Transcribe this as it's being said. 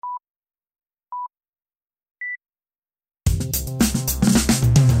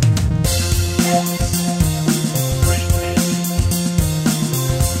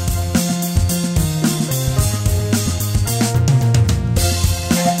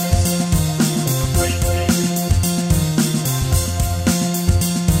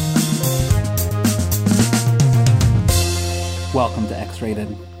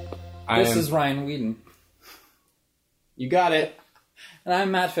related. This is Ryan Whedon. You got it. And I'm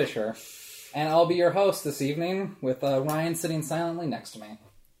Matt Fisher. And I'll be your host this evening with Ryan sitting silently next to me.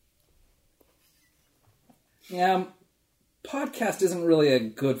 Yeah, podcast isn't really a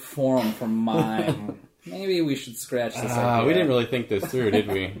good forum for mime. Maybe we should scratch this idea. We didn't really think this through, did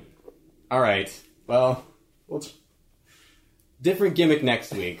we? All right. Well, different gimmick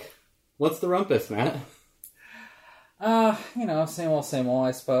next week. What's the rumpus, Matt? Same old,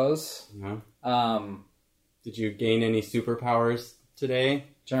 I suppose. Yeah. Did you gain any superpowers today?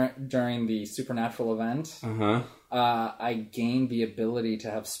 During the supernatural event, I gained the ability to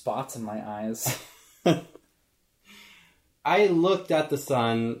have spots in my eyes. I looked at the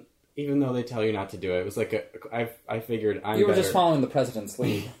sun, even though they tell you not to do it. It was like I figured I'm You were better. just following the president's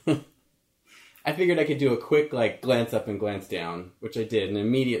lead. I figured I could do a quick, glance up and glance down, which I did, and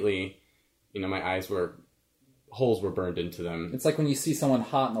immediately, my holes were burned into them. It's like when you see someone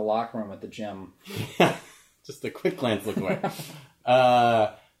hot in the locker room at the gym. Just a quick glance look away.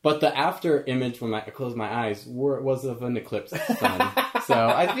 But the after image when I closed my eyes was of an eclipsed sun. So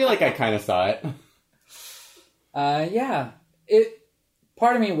I feel like I kind of saw it. Yeah.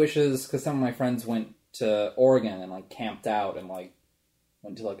 Part of me wishes, because some of my friends went to Oregon and camped out and went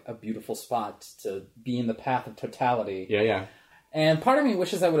to a beautiful spot to be in the path of totality. Yeah. And part of me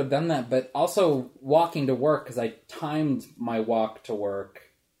wishes I would have done that, but also walking to work, because I timed my walk to work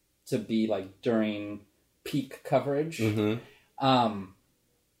to be during peak coverage. Mm-hmm.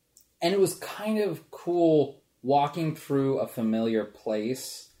 And it was kind of cool walking through a familiar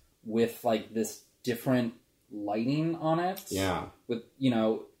place with this different lighting on it. Yeah. With,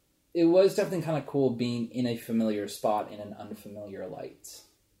 it was definitely kind of cool being in a familiar spot in an unfamiliar light.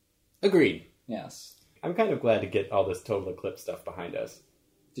 Agreed. Yes. I'm kind of glad to get all this total eclipse stuff behind us.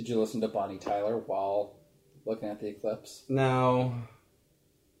 Did you listen to Bonnie Tyler while looking at the eclipse? No.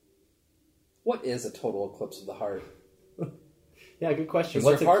 What is a total eclipse of the heart? Yeah, good question. Is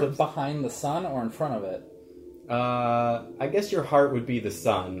What's your heart eclipse? behind the sun or in front of it? I guess your heart would be the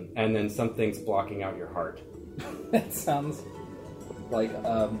sun, and then something's blocking out your heart. That sounds like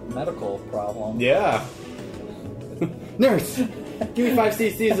a medical problem. Yeah. Nurse, give me 5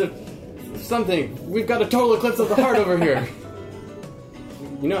 cc's of something. We've got a total eclipse of the heart over here.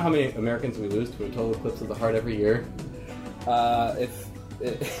 You know how many Americans we lose to a total eclipse of the heart every year? If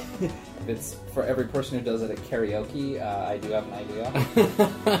it's for every person who does it at karaoke, I do have an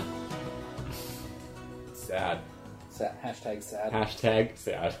idea. Sad. Hashtag sad. Hashtag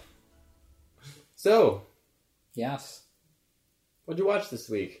sad. So, yes. what'd you watch this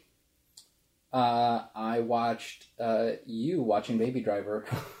week? I watched you watching Baby Driver.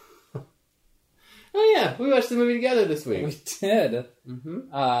 Oh yeah, we watched the movie together this week. We did.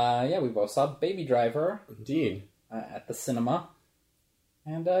 Mm-hmm. We both saw Baby Driver. Indeed. At the cinema.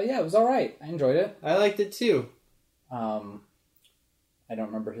 And it was alright. I enjoyed it. I liked it too. I don't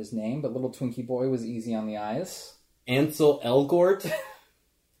remember his name, but little Twinkie boy was easy on the eyes. Ansel Elgort.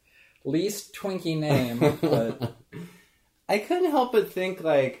 Least Twinkie name, but I couldn't help but think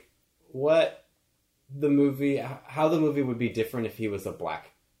how the movie would be different if he was a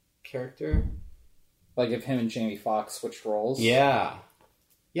black character. If him and Jamie Foxx switched roles. Yeah,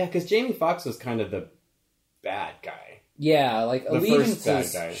 because Jamie Foxx was kind of the bad guy. Yeah,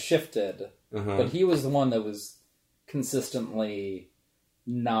 allegiances guy. shifted, but he was the one that was consistently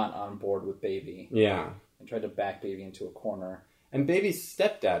not on board with Baby. Yeah, and tried to back Baby into a corner. And Baby's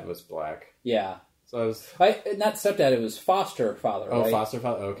stepdad was black. Yeah. So I was... not stepdad, it was foster father, Oh, right? foster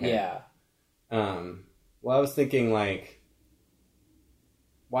father? Okay. Yeah. Well, I was thinking, why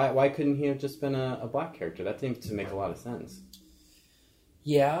couldn't he have just been a black character? That seems to make a lot of sense.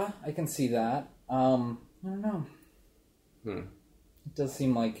 Yeah, I can see that. I don't know. It does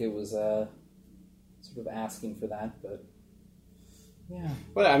seem like it was sort of asking for that, but... Yeah.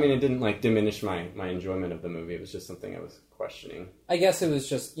 Well, I mean, it didn't diminish my enjoyment of the movie. It was just something I was questioning. I guess it was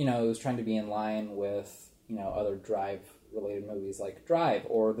just, it was trying to be in line with, other Drive-related movies like Drive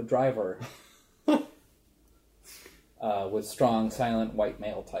or The Driver. With strong, silent, white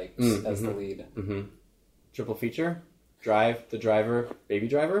male types as the lead. Mm-hmm. Triple feature? Drive, The Driver, Baby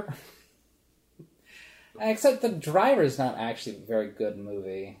Driver? Except The Driver is not actually a very good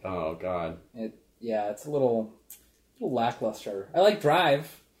movie. Oh, God. It's a little lackluster. I like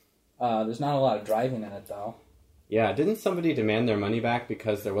Drive. There's not a lot of driving in it, though. Yeah, didn't somebody demand their money back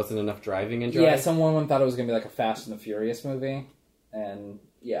because there wasn't enough driving in Drive? Yeah, someone thought it was going to be a Fast and the Furious movie. And,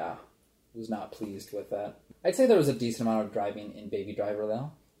 was not pleased with that. I'd say there was a decent amount of driving in Baby Driver,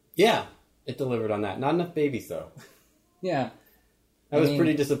 though. Yeah, it delivered on that. Not enough babies, though. Yeah. I was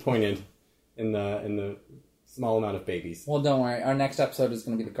pretty disappointed in the small amount of babies. Well, don't worry. Our next episode is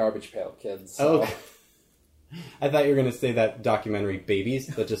going to be the Garbage Pail Kids. So. Oh, I thought you were going to say that documentary Babies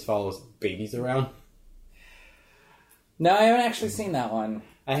that just follows babies around. No, I haven't actually seen that one.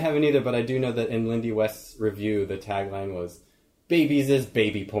 I haven't either, but I do know that in Lindy West's review, the tagline was, "Babies is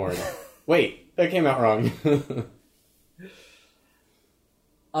baby porn." Wait, that came out wrong.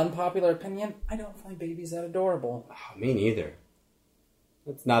 Unpopular opinion, I don't find babies that adorable. Oh, me neither.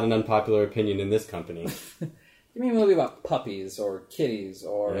 That's not an unpopular opinion in this company. Give me a movie about puppies or kitties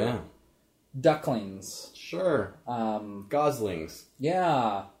or ducklings. Sure. Goslings.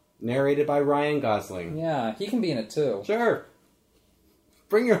 Yeah. Narrated by Ryan Gosling. Yeah, he can be in it too. Sure.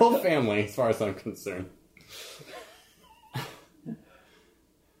 Bring your whole family, as far as I'm concerned.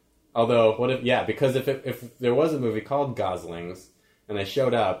 Although, what if... Yeah, because if there was a movie called Goslings, and I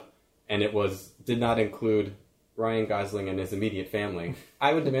showed up, and it did not include Ryan Gosling and his immediate family,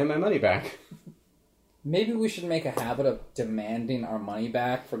 I would demand my money back. Maybe we should make a habit of demanding our money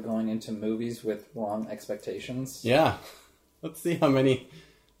back for going into movies with wrong expectations. Yeah. Let's see how many...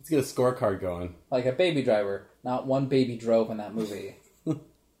 Let's get a scorecard going. Like a Baby Driver. Not one baby drove in that movie.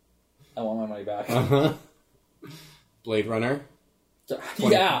 I want my money back. Uh-huh. Blade Runner.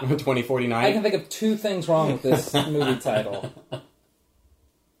 2049. I can think of 2 things wrong with this movie title.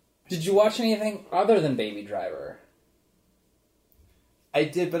 Did you watch anything other than Baby Driver? I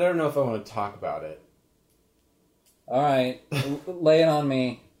did, but I don't know if I want to talk about it. All right. Lay it on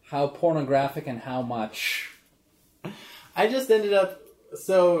me. How pornographic and how much? I just ended up...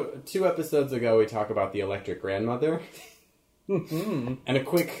 So, 2 episodes ago, we talked about The Electric Grandmother. And a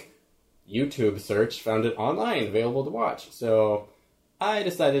quick YouTube search found it online, available to watch. So, I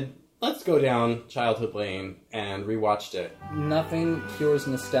decided, let's go down childhood lane, and rewatched it. Nothing cures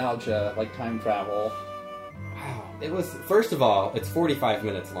nostalgia like time travel. Wow. It was, first of all, it's 45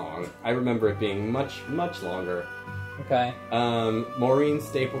 minutes long. I remember it being much, much longer. Okay. Maureen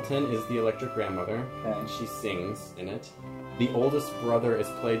Stapleton is the Electric Grandmother. Okay. And she sings in it. The oldest brother is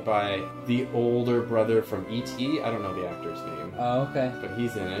played by the older brother from E.T. I don't know the actor's name. Oh, okay. But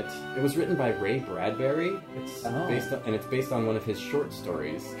he's in it. It was written by Ray Bradbury. It's based on one of his short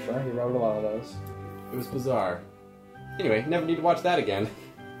stories. Sure, he wrote a lot of those. It was bizarre. Anyway, never need to watch that again.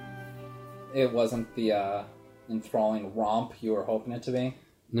 It wasn't the enthralling romp you were hoping it to be?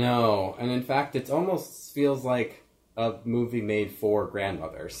 No, and in fact, it almost feels like a movie made for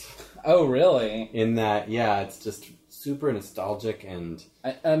grandmothers. Oh, really? In that, yeah, it's just super nostalgic and...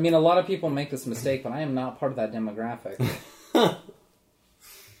 I mean, a lot of people make this mistake, but I am not part of that demographic.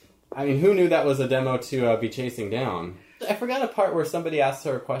 I mean, who knew that was a demo to be chasing down? I forgot a part where somebody asks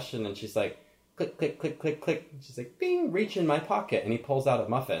her a question and she's like, click, click, click, click, click. And she's like, bing, reach in my pocket. And he pulls out a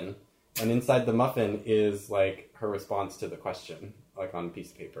muffin. And inside the muffin is, like, her response to the question, like, on a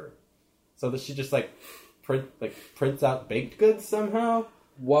piece of paper. So that she just, like, prints out baked goods somehow.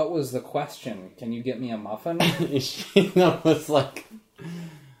 What was the question? Can you get me a muffin? That was like,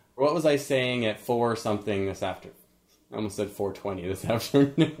 what was I saying at 4 something this afternoon? I almost said 4:20 this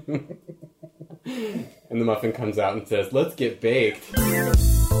afternoon. And the muffin comes out and says, let's get baked.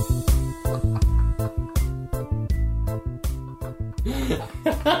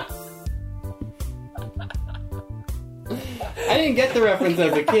 I didn't get the reference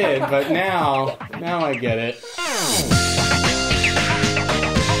as a kid, but now I get it.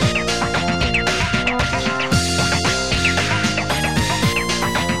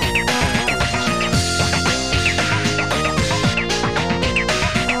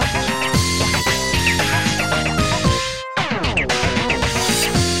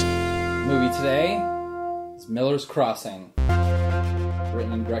 Miller's Crossing.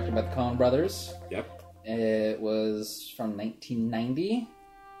 Written and directed by the Coen brothers. Yep. It was from 1990.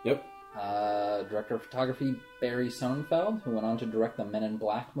 Yep. Director of photography, Barry Sonnenfeld, who went on to direct the Men in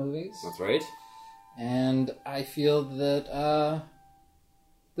Black movies. That's right. And I feel that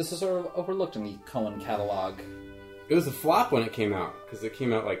this is sort of overlooked in the Coen catalog. It was a flop when it came out, because it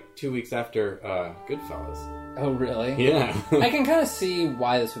came out like 2 weeks after Goodfellas. Oh, really? Yeah. I can kind of see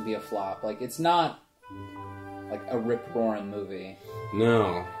why this would be a flop. Like, it's not like a rip-roaring movie.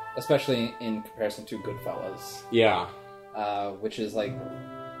 No. Especially in comparison to Goodfellas. Yeah. Which is like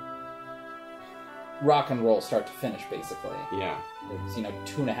rock and roll start to finish, basically. Yeah. It's,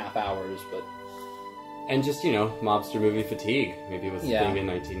 2.5 hours, but... And just, mobster movie fatigue. Maybe it was a thing in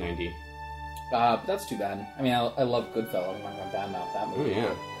 1990. But that's too bad. I mean, I love Goodfellas. I'm not going to badmouth that movie.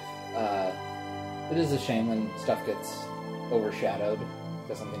 Oh, yeah. But, it is a shame when stuff gets overshadowed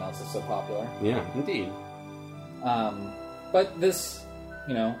because something else is so popular. Yeah, indeed. But this,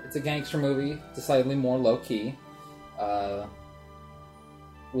 it's a gangster movie. It's slightly more low-key. Was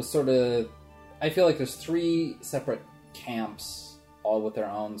sort of I feel like there's 3 separate camps, all with their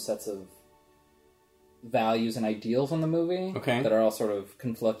own sets of values and ideals in the movie. Okay. That are all sort of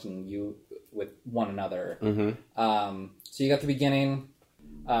conflicting you with one another. Mm-hmm. So you got the beginning.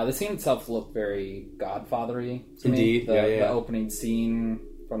 The scene itself looked very Godfather-y to Indeed. me. Yeah. The opening scene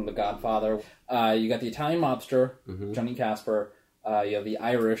from The Godfather. You got the Italian mobster, Johnny Casper. You have the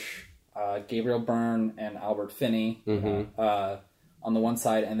Irish, Gabriel Byrne and Albert Finney on the one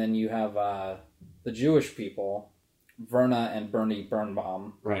side, and then you have the Jewish people, Verna and Bernie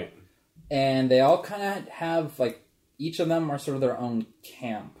Birnbaum. Right. And they all kind of have, like, each of them are sort of their own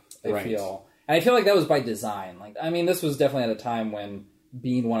camp, I feel. And I feel like that was by design. Like, I mean, this was definitely at a time when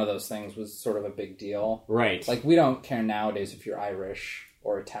being one of those things was sort of a big deal. Right. Like, we don't care nowadays if you're Irish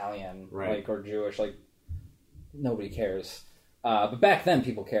or Italian, like, or Jewish. Like, nobody cares. But back then,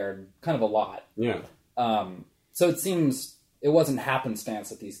 people cared kind of a lot. Yeah. So it seems it wasn't happenstance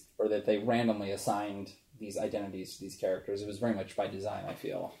that they randomly assigned these identities to these characters. It was very much by design, I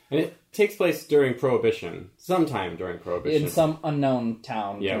feel. And it takes place during Prohibition, sometime during Prohibition, in some unknown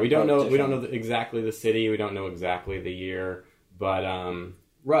town. Yeah, we don't know exactly the city. We don't know exactly the year, but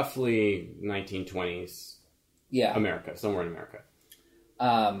roughly 1920s. Yeah, America, somewhere in America.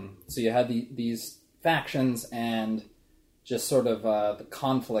 So you had these factions and just sort of the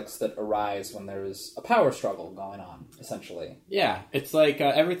conflicts that arise when there's a power struggle going on, essentially. Yeah, it's like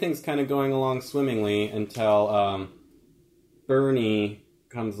everything's kind of going along swimmingly until Bernie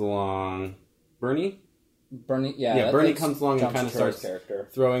comes along. Bernie, yeah. Bernie comes along and kind of starts character.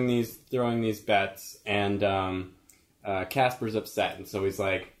 throwing these bets, and Casper's upset, and so he's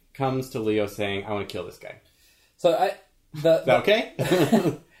like, comes to Leo saying, "I want to kill this guy." So Is that okay?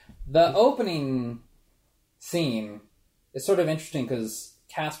 The opening scene is sort of interesting because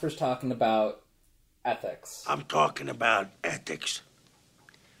Casper's talking about ethics. I'm talking about ethics.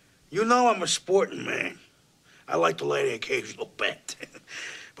 You know I'm a sporting man. I like to lay the occasional bet,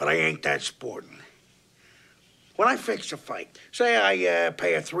 but I ain't that sporting. When I fix a fight, say I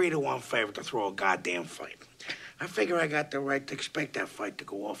pay a 3-1 favor to throw a goddamn fight, I figure I got the right to expect that fight to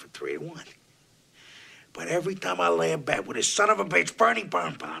go off at 3-1. But every time I lay a bet with his son of a bitch, Bernie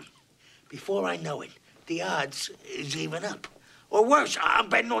Birnbaum, before I know it, the odds is even up. Or worse, I'm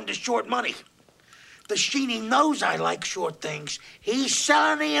betting on the short money. The Sheeny knows I like short things. He's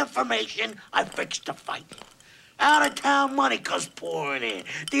selling the information. I fixed the fight. Out-of-town money comes pouring in.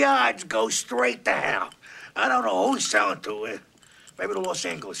 The odds go straight to hell. I don't know who he's selling to. Maybe the Los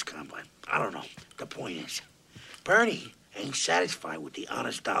Angeles Combine. I don't know. The point is, Bernie ain't satisfied with the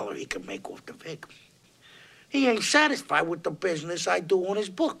honest dollar he can make off the Vic. He ain't satisfied with the business I do on his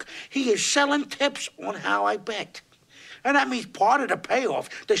book. He is selling tips on how I bet. And that means part of the payoff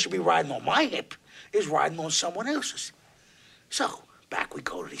that should be riding on my hip is riding on someone else's. So, back we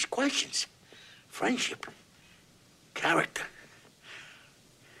go to these questions. Friendship, character,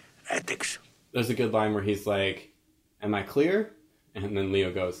 ethics. There's a good line where he's like, "Am I clear?" And then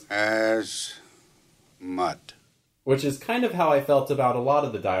Leo goes, "As mud." Which is kind of how I felt about a lot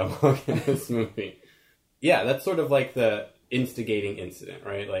of the dialogue in this movie. Yeah, that's sort of like the instigating incident,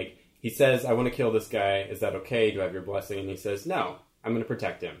 right? Like, he says, "I want to kill this guy. Is that okay? Do I have your blessing?" And he says, "No, I'm going to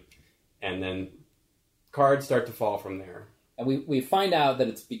protect him." And then cards start to fall from there. And we find out that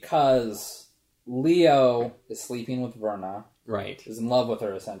it's because Leo is sleeping with Verna. Right. Is in love with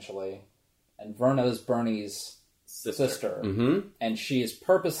her, essentially. And Verna is Bernie's sister. Mm-hmm. And she is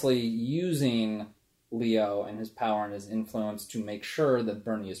purposely using Leo and his power and his influence to make sure that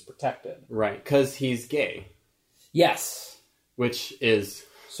Bernie is protected. Right, because he's gay. Yes. Which is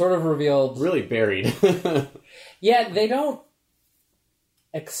sort of revealed. Really buried. Yeah, they don't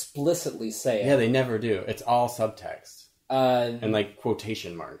explicitly say it. Yeah, they never do. It's all subtext. And like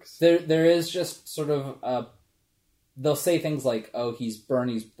quotation marks. There is just sort of they'll say things like, "Oh, he's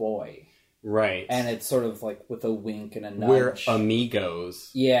Bernie's boy." Right. And it's sort of like with a wink and a nudge. We're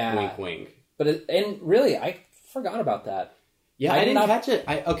amigos. Yeah. Wink, wink. But and really, I forgot about that. Yeah, I didn't catch it.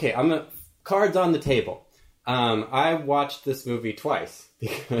 Cards on the table. I watched this movie twice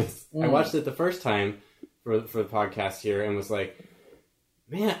because I watched it the first time for the podcast here and was like,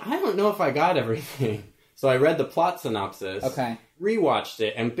 man, I don't know if I got everything. So I read the plot synopsis, rewatched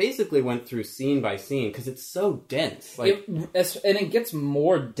it, and basically went through scene by scene because it's so dense. Like, it gets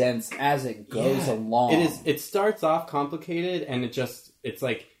more dense as it goes along. It starts off complicated, and it's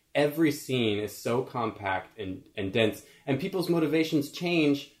like every scene is so compact and dense, and people's motivations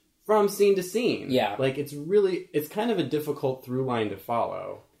change from scene to scene. Yeah. Like, it's kind of a difficult through line to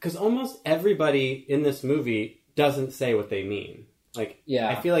follow. Because almost everybody in this movie doesn't say what they mean. Like,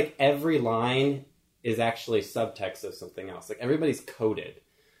 I feel like every line is actually subtext of something else. Like, everybody's coded.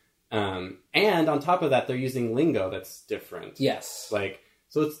 And on top of that, they're using lingo that's different. Yes. Like,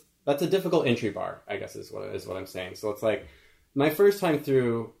 so that's a difficult entry bar, I guess is what I'm saying. So it's like, my first time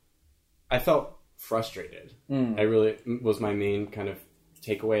through, I felt frustrated. I really was my main kind of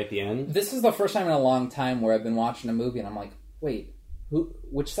takeaway at the end. This is the first time in a long time where I've been watching a movie and I'm like, wait,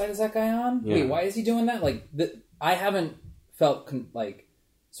 which side is that guy on? Yeah. Wait, why is he doing that? Like, I haven't felt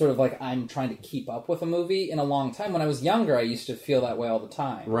sort of like I'm trying to keep up with a movie in a long time. When I was younger, I used to feel that way all the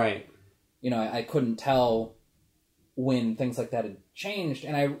time. Right. You know, I couldn't tell when things like that had changed,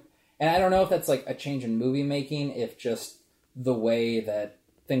 and I don't know if that's like a change in movie making, if just the way that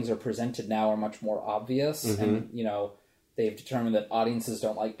things are presented now are much more obvious, and you know, they've determined that audiences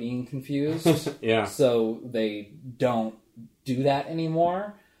don't like being confused, yeah. So they don't do that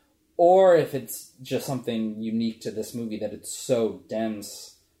anymore, or if it's just something unique to this movie that it's so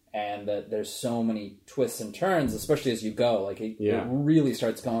dense and that there's so many twists and turns, especially as you go, like it really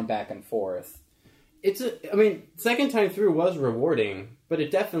starts going back and forth. Second time through was rewarding, but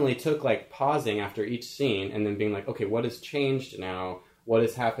it definitely took like pausing after each scene and then being like, okay, what has changed now? What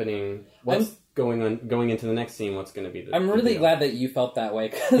is happening? What's going into the next scene? What's going to be the... I'm really glad that you felt that way,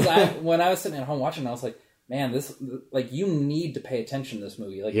 because when I was sitting at home watching it, I was like, man, this, like, you need to pay attention to this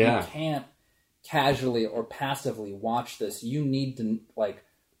movie. Like, you can't casually or passively watch this. You need to, like,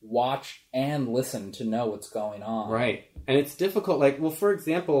 watch and listen to know what's going on. Right. And it's difficult. Like, well, for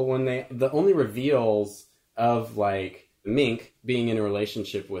example, when the only reveals of, like, Mink being in a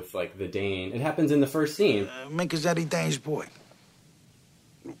relationship with, like, the Dane, it happens in the first scene. Mink is Eddie Dane's boy.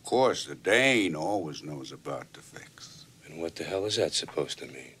 Of course, the Dane always knows about the fix. And what the hell is that supposed to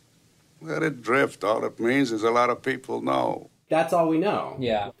mean? Let it drift. All it means is a lot of people know. That's all we know.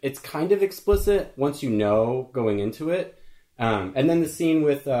 Yeah. It's kind of explicit once you know going into it. And then the scene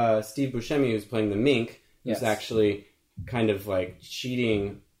with Steve Buscemi, who's playing the Mink, who's actually kind of like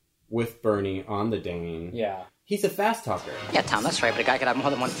cheating with Bernie on the Dane. Yeah. He's a fast talker. Yeah, Tom, that's right, but a guy could have more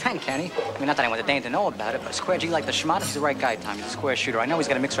than one friend, can't he? I mean, not that I want the Dane to know about it, but Square G like the schmata, he's the right guy, Tom. He's a square shooter. I know he's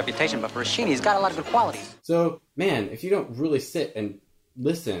got a mixed reputation, but for a Sheeny, he's got a lot of good qualities. So, man, if you don't really sit and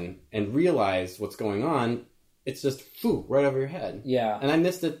listen and realize what's going on, it's just, right over your head. Yeah. And I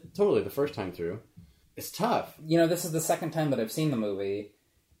missed it totally the first time through. It's tough. You know, this is the second time that I've seen the movie,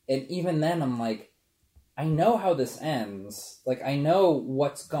 and even then I'm like, I know how this ends. Like, I know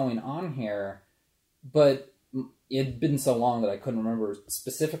what's going on here, but it had been so long that I couldn't remember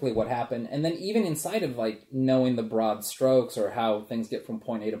specifically what happened. And then even inside of, like, knowing the broad strokes or how things get from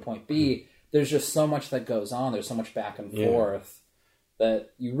point A to point B, there's just so much that goes on. There's so much back and forth that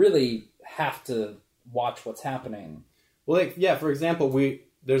you really have to watch what's happening. Well, like, yeah, for example,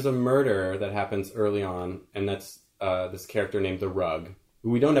 there's a murder that happens early on, and that's this character named The Rug, who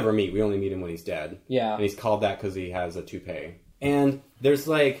we don't ever meet. We only meet him when he's dead. Yeah. And he's called that because he has a toupee. And there's,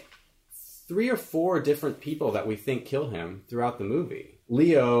 like, 3 or 4 different people that we think kill him throughout the movie.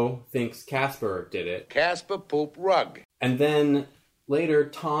 Leo thinks Casper did it. Casper Poop Rug. And then later,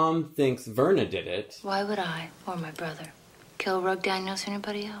 Tom thinks Verna did it. Why would I, or my brother, kill Rug Daniels or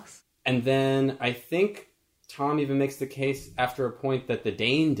anybody else? And then I think Tom even makes the case after a point that the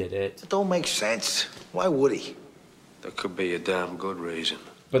Dane did it. It don't make sense. Why would he? There could be a damn good reason.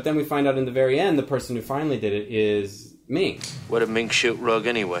 But then we find out in the very end, the person who finally did it is Mink. What did Mink shoot Rug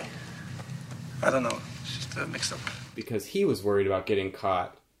anyway? I don't know. It's just a mix-up. Because he was worried about getting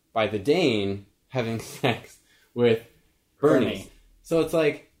caught by the Dane having sex with Bernie. So it's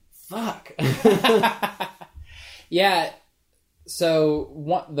like, fuck. Yeah. So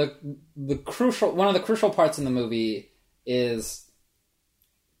one of the crucial parts in the movie is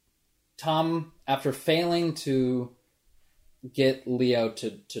Tom, after failing to get Leo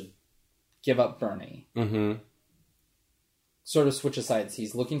to give up Bernie, sort of switches sides.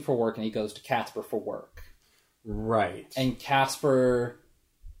 He's looking for work, and he goes to Casper for work. Right. And Casper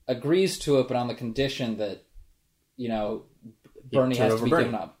agrees to it, but on the condition that, you know, Bernie has to be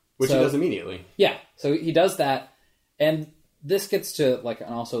given up. Which he does immediately. Yeah. So he does that, and this gets to, like, an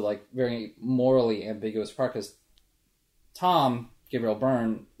also, like, very morally ambiguous part, because Tom, Gabriel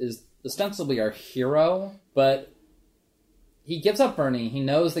Byrne, is ostensibly our hero, but he gives up Bernie. He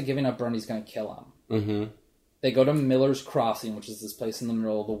knows that giving up Bernie's going to kill him. Mm-hmm. They go to Miller's Crossing, which is this place in the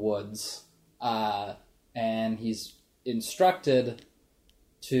middle of the woods, and he's instructed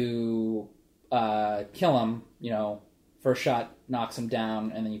to kill him. You know, first shot knocks him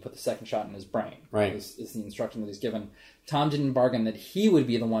down, and then you put the second shot in his brain. Right. Is the instruction that he's given. Tom didn't bargain that he would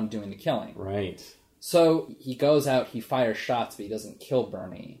be the one doing the killing. Right. So he goes out, he fires shots, but he doesn't kill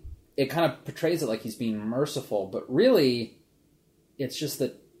Bernie. It kind of portrays it like he's being merciful, but really, it's just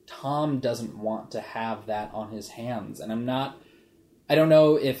that Tom doesn't want to have that on his hands. And I don't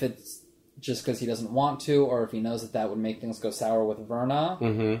know if it's just because he doesn't want to, or if he knows that would make things go sour with Verna.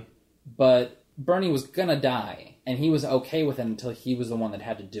 Mm-hmm. But Bernie was gonna die, and he was okay with it until he was the one that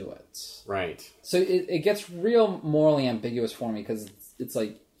had to do it. Right. So it gets real morally ambiguous for me, because it's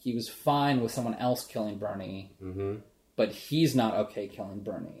like he was fine with someone else killing Bernie, but he's not okay killing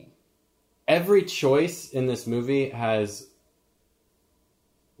Bernie. Every choice in this movie has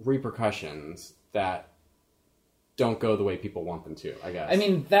repercussions that don't go the way people want them to, I guess. I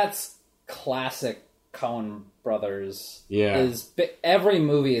mean, that's classic Coen Brothers. Yeah. Every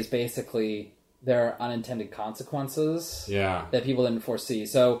movie is basically there are unintended consequences that people didn't foresee.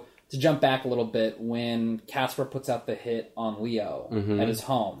 So, to jump back a little bit, when Casper puts out the hit on Leo at his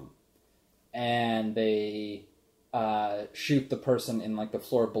home, and they shoot the person in like the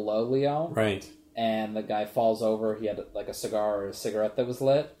floor below Leo, right, and the guy falls over. He had like a cigar or a cigarette that was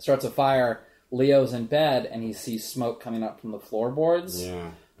lit, starts a fire. Leo's in bed, and he sees smoke coming up from the floorboards.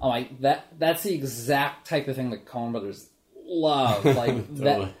 Yeah, I'm like, that's the exact type of thing that Coen Brothers love. Like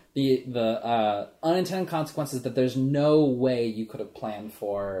totally. the unintended consequences that there's no way you could have planned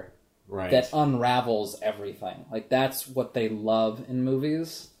for. Right. That unravels everything. Like, that's what they love in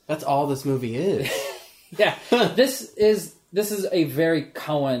movies. That's all this movie is. Yeah. This is a very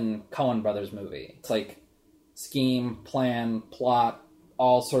Coen Brothers movie. It's like scheme, plan, plot,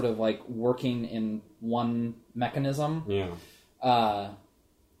 all sort of like working in one mechanism. Yeah.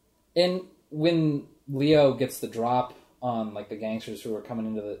 And when Leo gets the drop on like the gangsters who are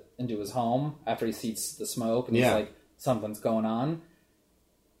coming into his home after he sees the smoke, and he's like, something's going on.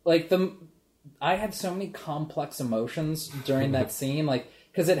 Like, I had so many complex emotions during that scene, like,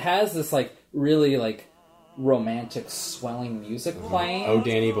 because it has this, like, really, like, romantic, swelling music playing. Oh,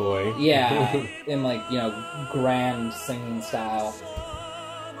 Danny Boy. Yeah, in, like, you know, grand singing style.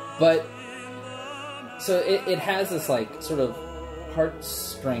 But, so it has this, like, sort of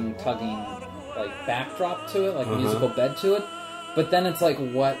heartstring tugging, like, backdrop to it, like, musical bed to it. But then it's like,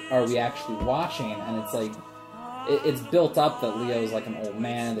 what are we actually watching? And it's like, it's built up that Leo's like an old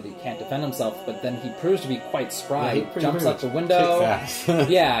man, that he can't defend himself, but then he proves to be quite spry. Yeah, he jumps out the window,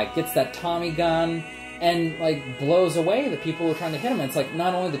 yeah, gets that Tommy gun, and like blows away the people who are trying to hit him. And it's like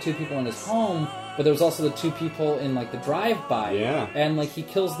not only the two people in his home, but there's also the two people in like the drive-by. Yeah. And like he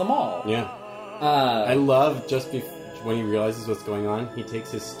kills them all. Yeah. I love when he realizes what's going on, he takes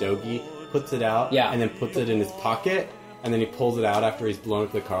his stogie, puts it out, and then puts it in his pocket, and then he pulls it out after he's blown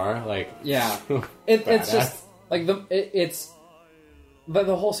up the car. Like, yeah, it's just. Like, the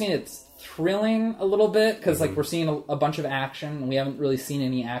whole scene, it's thrilling a little bit, because, like, we're seeing a bunch of action, and we haven't really seen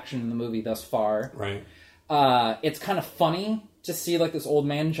any action in the movie thus far. Right. It's kind of funny to see, like, this old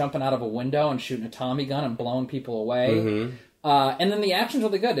man jumping out of a window and shooting a Tommy gun and blowing people away. And then the action's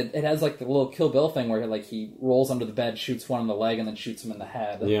really good. It has, like, the little Kill Bill thing where, like, he rolls under the bed, shoots one in the leg, and then shoots him in the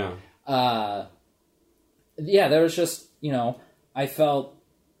head. Yeah. Yeah, there was just, you know, I felt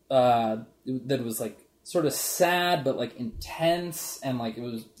that it was, like, sort of sad, but like intense, and like it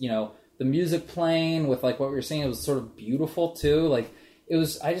was, you know, the music playing with like what we were seeing, it was sort of beautiful too. Like it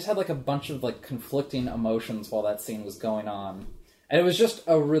was, I just had like a bunch of like conflicting emotions while that scene was going on, and it was just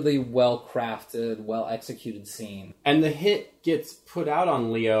a really well crafted, well executed scene. And the hit gets put out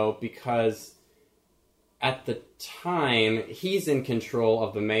on Leo because at the time he's in control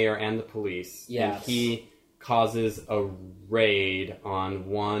of the mayor and the police. Yes. And he causes a raid on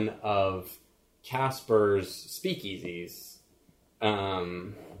one of Casper's speakeasies,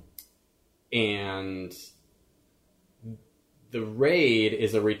 and the raid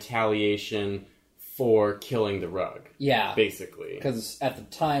is a retaliation for killing the Rug. Yeah, basically, because at the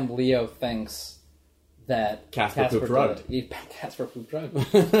time Leo thinks that Casper pooped Rug. Casper pooped Rug.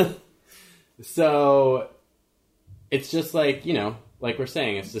 So it's just like, you know, like we're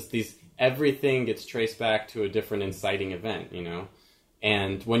saying, it's just everything gets traced back to a different inciting event, you know,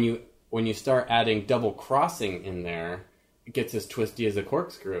 and when you start adding double crossing in there, it gets as twisty as a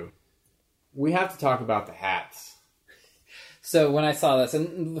corkscrew. We have to talk about the hats. So when I saw this,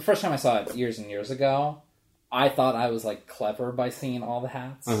 and the first time I saw it years and years ago, I thought I was like clever by seeing all the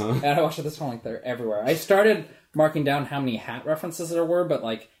hats. And I watched it this one, like they're everywhere. I started marking down how many hat references there were, but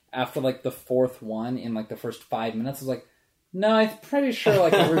like after like the fourth one in like the first 5 minutes, I was like, no, I'm pretty sure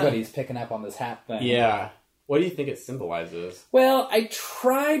like everybody's picking up on this hat thing. Yeah. What do you think it symbolizes? Well, I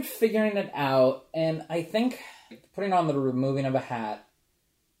tried figuring it out, and I think putting on the removing of a hat,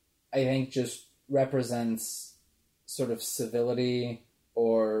 I think just represents sort of civility,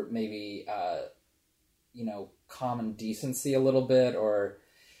 or maybe, you know, common decency a little bit, or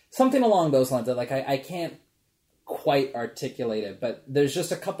something along those lines. That, like, I can't quite articulate it, but there's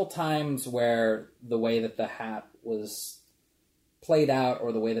just a couple times where the way that the hat was played out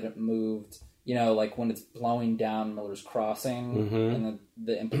or the way that it moved. You know, like when it's blowing down Miller's Crossing, and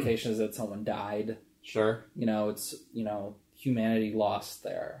the implication is that someone died. Sure. You know, it's humanity lost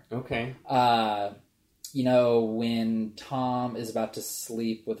there. Okay. You know, when Tom is about to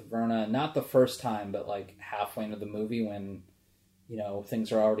sleep with Verna, not the first time, but like halfway into the movie when, you know,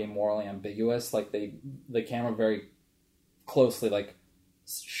 things are already morally ambiguous, like the camera very closely like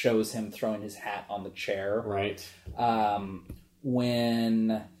shows him throwing his hat on the chair. Right.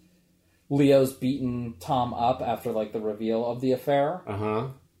 When Leo's beaten Tom up after like the reveal of the affair.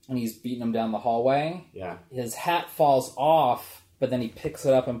 And he's beating him down the hallway. Yeah. His hat falls off, but then he picks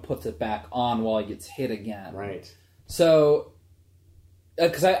it up and puts it back on while he gets hit again. Right. So,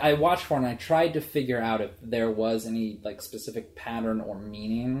 because I watched for it and I tried to figure out if there was any like specific pattern or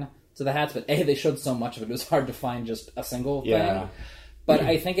meaning to the hats, but they showed so much of it, it was hard to find just a single thing. But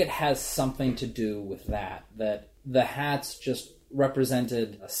I think it has something to do with that the hats just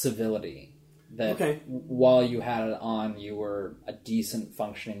represented civility. That while you had it on, you were a decent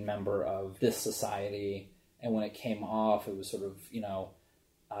functioning member of this society. And when it came off, it was sort of,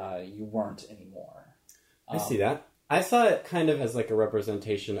 you weren't anymore. I see that. I saw it kind of as like a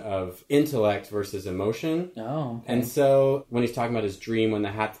representation of intellect versus emotion. Oh, okay. And so when he's talking about his dream, when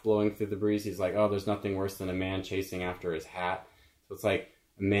the hat's blowing through the breeze, he's like, oh, there's nothing worse than a man chasing after his hat. So it's like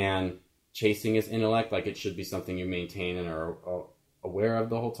a man chasing his intellect, like it should be something you maintain and are aware of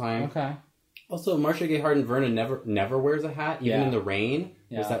the whole time. Okay. Also, Marcia Gay Harden Verna never wears a hat, even in the rain.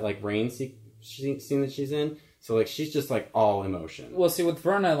 There's that like rain scene that she's in. So like she's just like all emotion. Well, see, with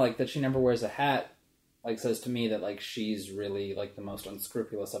Verna, like that she never wears a hat, like says to me that like she's really like the most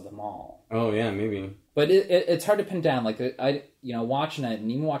unscrupulous of them all. Oh yeah, maybe. But it's hard to pin down. Like watching it and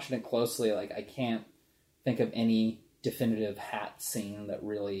even watching it closely, like I can't think of any definitive hat scene that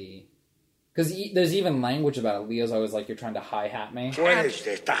really. Because there's even language about it. Leo's always like, you're trying to hi-hat me. What is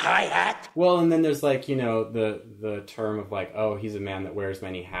this, the hi-hat? Well, and then there's like, the term of like, oh, he's a man that wears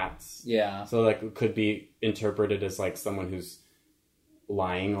many hats. Yeah. So like it could be interpreted as like someone who's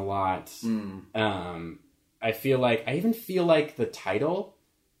lying a lot. I even feel like the title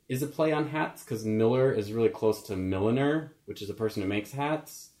is a play on hats because Miller is really close to milliner, which is a person who makes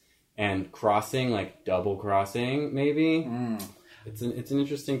hats. And crossing, like double crossing, maybe. It's an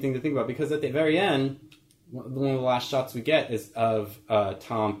interesting thing to think about because at the very end, one of the last shots we get is of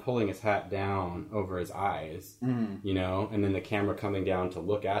Tom pulling his hat down over his eyes, and then the camera coming down to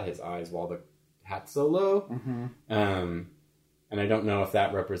look at his eyes while the hat's so low. And I don't know if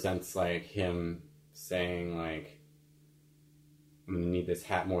that represents like him saying like, I'm going to need this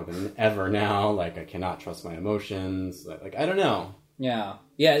hat more than ever now. Like I cannot trust my emotions. Like I don't know. Yeah.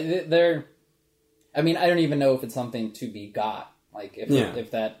 They're. I mean, I don't even know if it's something to be got. Like, if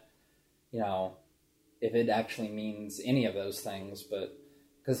that, if it actually means any of those things. But,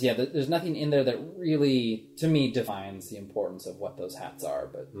 because, there's nothing in there that really, to me, defines the importance of what those hats are.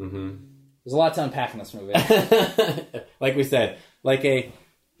 But there's a lot to unpack in this movie. Like we said, like a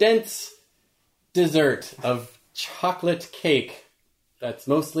dense dessert of chocolate cake that's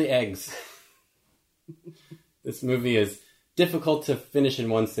mostly eggs. This movie is difficult to finish in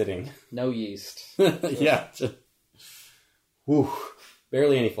one sitting. No yeast. Yeah. Whew,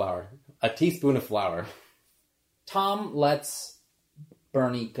 barely any flour. A teaspoon of flour. Tom lets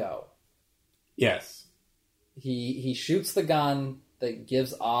Bernie go. Yes. He shoots the gun that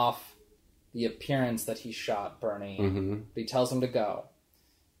gives off the appearance that he shot Bernie. But he tells him to go.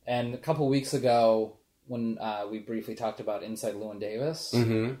 And a couple weeks ago, when we briefly talked about Inside Llewyn Davis,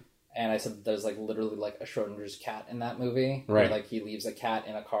 and I said there's like literally like a Schrodinger's cat in that movie. Right. Where, like he leaves a cat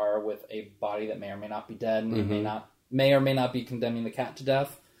in a car with a body that may or may not be dead and may or may not be condemning the cat to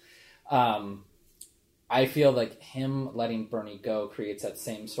death. I feel like him letting Bernie go creates that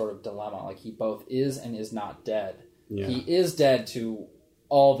same sort of dilemma. Like he both is and is not dead. Yeah. He is dead to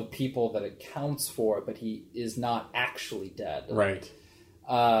all the people that it counts for, but he is not actually dead. Right.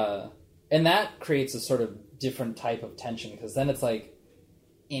 And that creates a sort of different type of tension because then it's like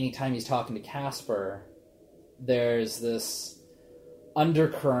anytime he's talking to Casper, there's this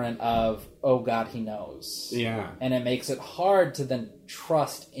undercurrent of, oh God, he knows. Yeah. And it makes it hard to then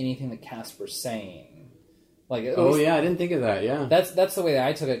trust anything that Casper's saying. Like, I didn't think of that, yeah. That's the way that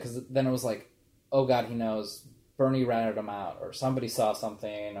I took it, because then it was like, oh God, he knows. Bernie ratted him out, or somebody saw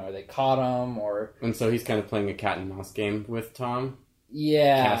something, or they caught him, or... And so he's kind of playing a cat and mouse game with Tom?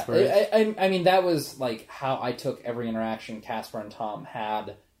 Yeah. Casper? I mean, that was like how I took every interaction Casper and Tom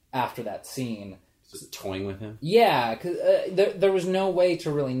had after that scene. Just toying with him? Yeah, because there was no way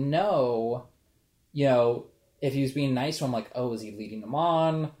to really know, if he was being nice to him, like, oh, is he leading him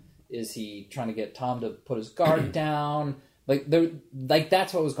on? Is he trying to get Tom to put his guard down? Like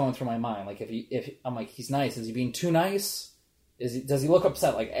that's what was going through my mind. Like if I'm like, he's nice, is he being too nice? Does he look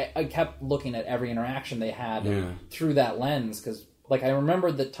upset? Like I kept looking at every interaction they had through that lens, because like I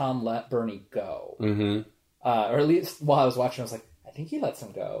remembered that Tom let Bernie go, or at least while I was watching, I was like, I think he lets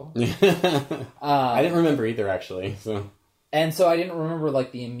him go. I didn't remember either, actually. And so I didn't remember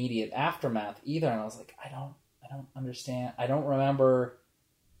like the immediate aftermath either, and I was like, I don't understand. I don't remember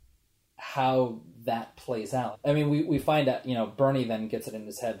how that plays out. I mean, we find out, Bernie then gets it in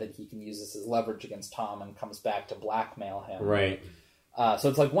his head that he can use this as leverage against Tom and comes back to blackmail him. Right. So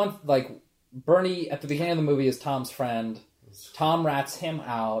it's like Bernie at the beginning of the movie is Tom's friend. Tom rats him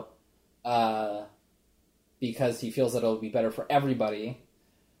out because he feels that it'll be better for everybody.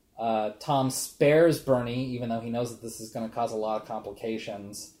 Tom spares Bernie, even though he knows that this is going to cause a lot of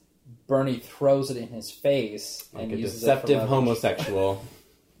complications. Bernie throws it in his face and uses deceptive it for homosexual.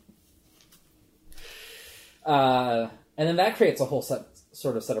 And then that creates a whole set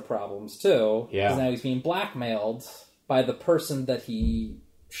of problems too. Yeah. Because now he's being blackmailed by the person that he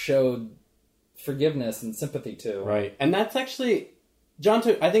showed forgiveness and sympathy to. Right. And that's actually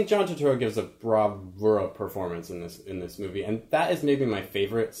I think John Turturro gives a bravura performance in this movie, and that is maybe my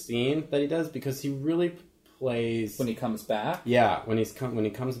favorite scene that he does, because he really plays when he comes back. Yeah, when he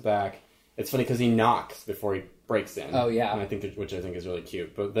comes back, it's funny because he knocks before he breaks in. Oh yeah, and which I think is really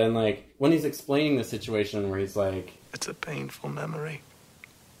cute. But then like when he's explaining the situation where he's like, "It's a painful memory,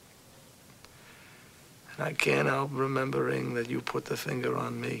 and I can't help remembering that you put the finger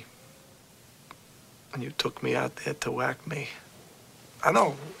on me, and you took me out there to whack me. I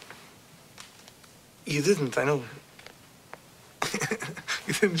know. You didn't, I know.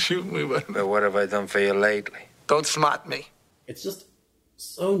 You didn't shoot me, but what have I done for you lately? Don't smart me." It's just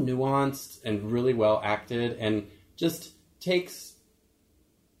so nuanced and really well acted, and just takes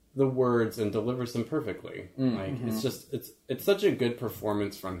the words and delivers them perfectly. It's such a good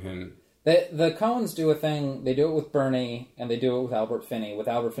performance from him. The Coens do a thing. They do it with Bernie, and they do it with Albert Finney. With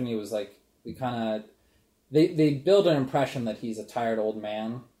Albert Finney, it was like they build an impression that he's a tired old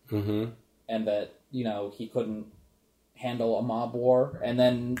man, and that he couldn't handle a mob war, and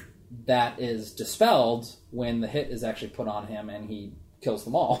then that is dispelled when the hit is actually put on him and he kills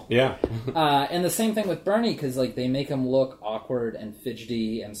them all. Yeah. And the same thing with Bernie, because like they make him look awkward and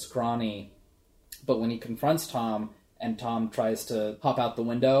fidgety and scrawny, but when he confronts Tom and Tom tries to hop out the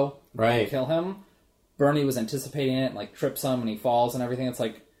window and kill him, Bernie was anticipating it and like trips him and he falls and everything. It's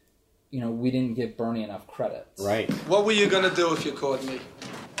like, we didn't give Bernie enough credit. Right. What were you going to do if you caught me?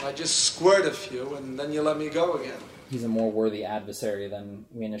 I just squirt a few and then you let me go again. He's a more worthy adversary than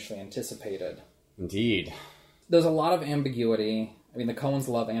we initially anticipated. Indeed. There's a lot of ambiguity. I mean, the Coens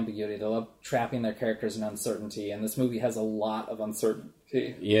love ambiguity. They love trapping their characters in uncertainty, and this movie has a lot of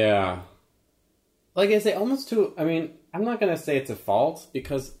uncertainty. Yeah. Like I say, I'm not going to say it's a fault,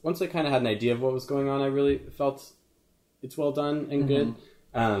 because once I kind of had an idea of what was going on, I really felt it's well done and good.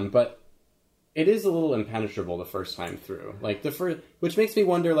 But it is a little impenetrable the first time through. Like which makes me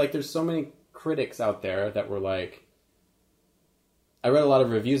wonder, like, there's so many critics out there that were like, I read a lot of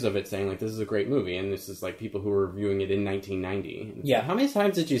reviews of it saying, like, this is a great movie, and this is, like, people who were reviewing it in 1990. Yeah. Like, how many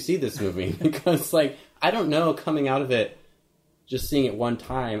times did you see this movie? Because, like, I don't know, coming out of it, just seeing it one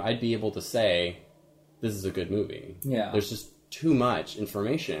time, I'd be able to say, this is a good movie. Yeah. There's just too much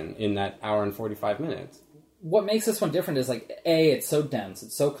information in that hour and 45 minutes. What makes this one different is, like, it's so dense,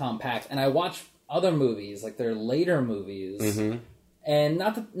 it's so compact, and I watch other movies, like their later movies, and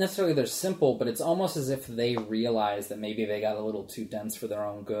not that necessarily they're simple, but it's almost as if they realize that maybe they got a little too dense for their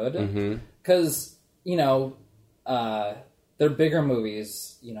own good. Because, their bigger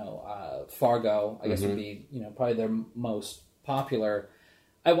movies, Fargo, I guess would be, probably their most popular.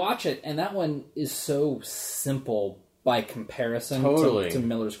 I watch it, and that one is so simple by comparison to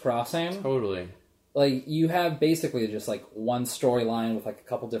Miller's Crossing. Totally. Like, you have basically just, like, one storyline with, like, a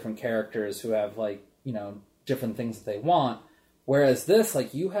couple different characters who have, like, different things that they want. Whereas this,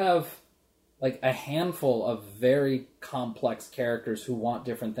 like, you have, like, a handful of very complex characters who want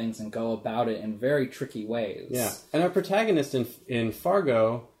different things and go about it in very tricky ways. Yeah. And our protagonist in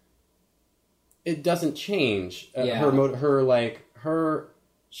Fargo, it doesn't change.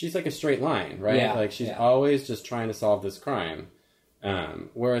 She's like a straight line, right? Yeah. Like, she's always just trying to solve this crime.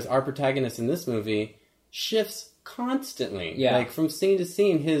 Whereas our protagonist in this movie shifts constantly. Yeah. Like, from scene to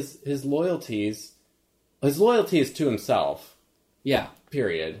scene, his loyalties is to himself. Yeah.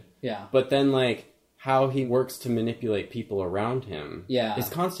 Period. Yeah. But then, like, how he works to manipulate people around him is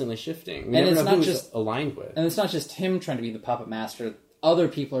constantly shifting. And it's not just aligned with. And it's not just him trying to be the puppet master. Other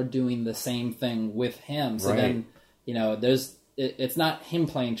people are doing the same thing with him. So then, it's not him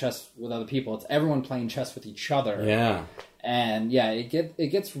playing chess with other people. It's everyone playing chess with each other. Yeah. And yeah,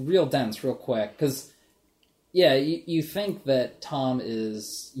 it gets real dense real quick because yeah, you think that Tom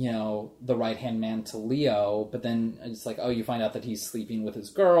is, you know, the right-hand man to Leo, but then it's like, oh, you find out that he's sleeping with his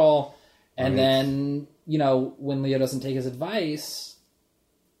girl, and then, you know, when Leo doesn't take his advice,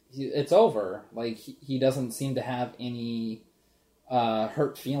 it's over. Like, he doesn't seem to have any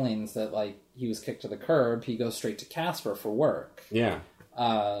hurt feelings that, like, he was kicked to the curb. He goes straight to Casper for work. Yeah.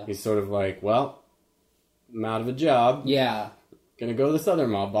 He's sort of like, well, I'm out of a job. Yeah. Gonna go to this other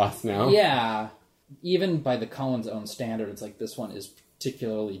mob boss now. Yeah. Even by the Coen's own standards, like, this one is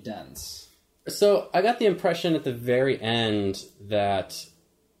particularly dense. So I got the impression at the very end that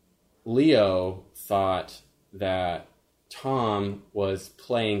Leo thought that Tom was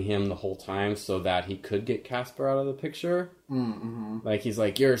playing him the whole time so that he could get Casper out of the picture. Mm-hmm. Like, he's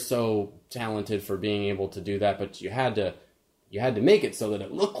like, you're so talented for being able to do that, but you had to make it so that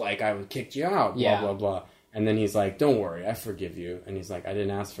it looked like I kicked you out, blah, blah, blah. And then he's like, don't worry, I forgive you. And he's like, I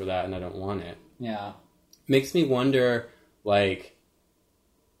didn't ask for that and I don't want it. Yeah. Makes me wonder, like,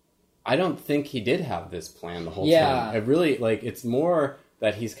 I don't think he did have this plan the whole time. It really, like, it's more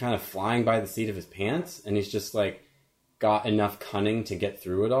that he's kind of flying by the seat of his pants and he's just, like, got enough cunning to get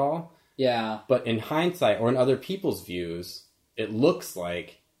through it all. Yeah. But in hindsight, or in other people's views, it looks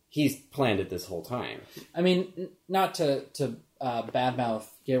like he's planned it this whole time. I mean, not to badmouth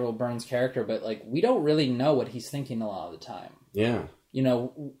Gabriel Byrne's character, but, like, we don't really know what he's thinking a lot of the time. Yeah. You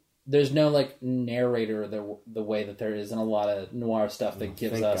know, there's no, like, narrator the way that there is in a lot of noir stuff that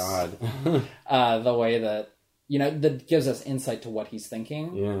gives us... God. the way that, you know, that gives us insight to what he's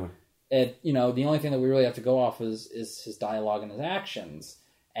thinking. Yeah. You know, the only thing that we really have to go off is his dialogue and his actions.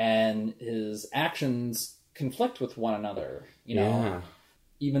 And his actions conflict with one another, you know? Yeah.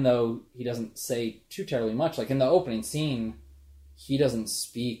 Even though he doesn't say too terribly much. Like, in the opening scene, he doesn't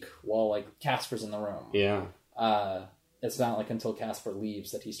speak while, like, Casper's in the room. Yeah. It's not, like, until Casper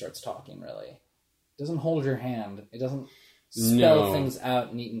leaves that he starts talking, really. It doesn't hold your hand. It doesn't spell things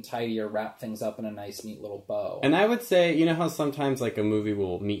out neat and tidy or wrap things up in a nice, neat little bow. And I would say, you know how sometimes, like, a movie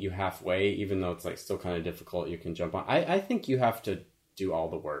will meet you halfway, even though it's, like, still kind of difficult, you can jump on. I think you have to do all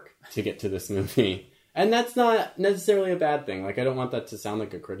the work to get to this movie. And that's not necessarily a bad thing. Like, I don't want that to sound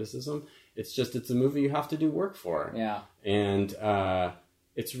like a criticism. It's just, it's a movie you have to do work for. Yeah. And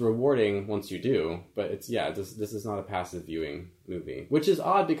it's rewarding once you do. But it's, this is not a passive viewing movie. Which is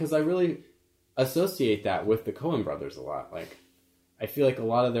odd because I really associate that with the Coen brothers a lot. Like, I feel like a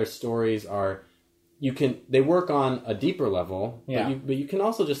lot of their stories are... they work on a deeper level, but you can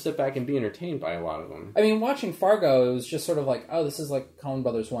also just sit back and be entertained by a lot of them. I mean, watching Fargo, it was just sort of like, oh, this is like Coen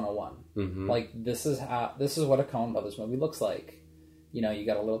Brothers 101. Mm-hmm. Like, this is what a Coen Brothers movie looks like. You know, you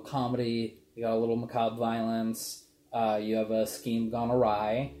got a little comedy, you got a little macabre violence, you have a scheme gone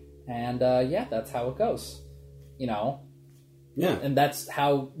awry, and that's how it goes. You know? Yeah. And that's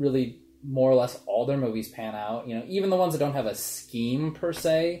how really more or less all their movies pan out. You know, even the ones that don't have a scheme per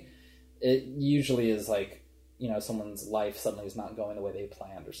se, it usually is like, you know, someone's life suddenly is not going the way they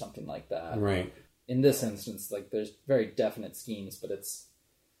planned or something like that. Right. In this instance, like, there's very definite schemes, but it's,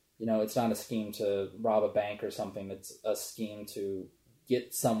 you know, it's not a scheme to rob a bank or something. It's a scheme to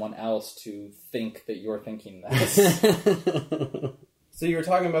get someone else to think that you're thinking this. So you were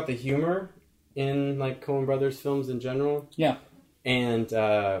talking about the humor in, like, Coen Brothers films in general? Yeah. And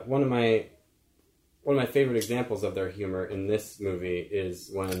one of my favorite examples of their humor in this movie is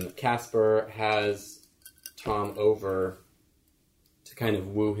when Casper has Tom over to kind of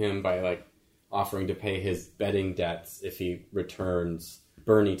woo him by, like, offering to pay his betting debts if he returns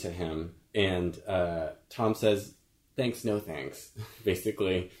Bernie to him. And Tom says, thanks, no thanks,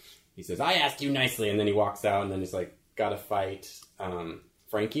 basically. He says, I asked you nicely, and then he walks out, and then he's like, gotta fight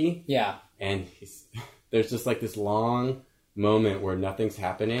Frankie. Yeah. And there's just, like, this long moment where nothing's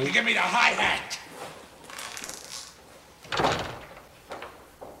happening. You give me the hi-hat!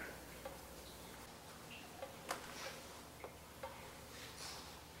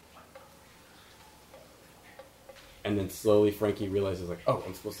 And then slowly Frankie realizes, like, oh,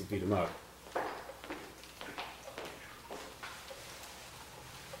 I'm supposed to beat him up.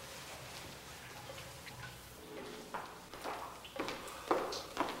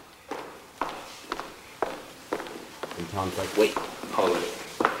 And Tom's like, wait, hold it.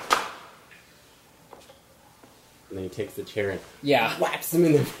 And then he takes the chair and whaps him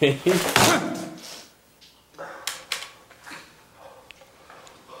in the face.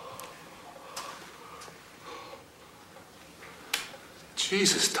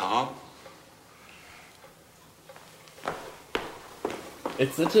 Jesus, Tom.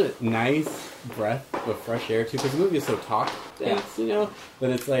 It's such a nice breath of fresh air, too, because the movie is so talk-dense, you know,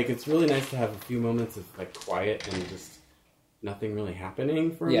 that it's like, it's really nice to have a few moments of, like, quiet and just nothing really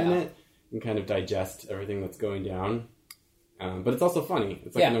happening for a minute and kind of digest everything that's going down. But it's also funny.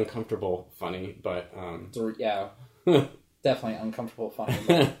 It's like an uncomfortable funny, but... definitely uncomfortable funny.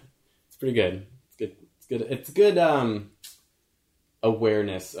 But... It's pretty good. It's good. It's good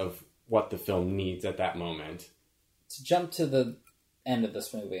awareness of what the film needs at that moment. To jump to the end of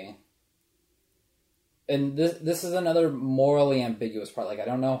this movie, and this is another morally ambiguous part. Like, I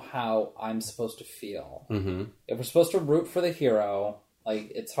don't know how I'm supposed to feel. Mm-hmm. If we're supposed to root for the hero,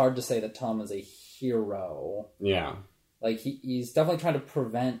 like, it's hard to say that Tom is a hero. Yeah. Like, he's definitely trying to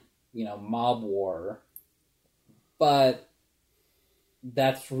prevent, you know, mob war, but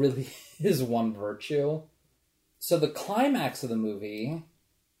that's really his one virtue. So the climax of the movie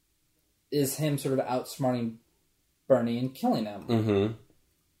is him sort of outsmarting Bernie and killing him. Mm-hmm.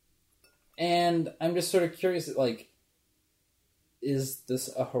 And I'm just sort of curious, like, is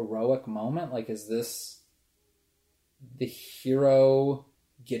this a heroic moment? Like, is this the hero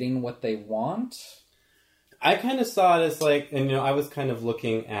getting what they want? I kind of saw it as like, and you know, I was kind of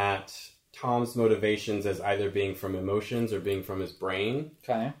looking at Tom's motivations as either being from emotions or being from his brain.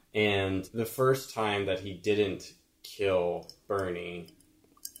 Okay. And the first time that he didn't kill Bernie,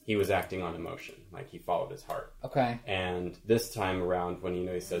 he was acting on emotion. Like, he followed his heart. Okay. And this time around, when, you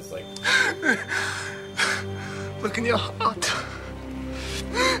know, he says, like... Look in your heart.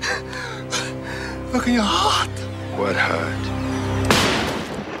 Look in your heart. What heart?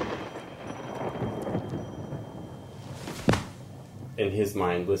 In his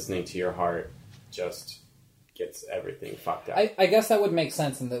mind, listening to your heart just gets everything fucked up. I guess that would make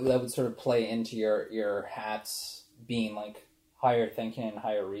sense, and that would sort of play into your hats being, like, higher thinking and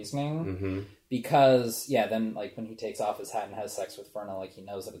higher reasoning. Mm-hmm. Because, then, like, when he takes off his hat and has sex with Verna, like, he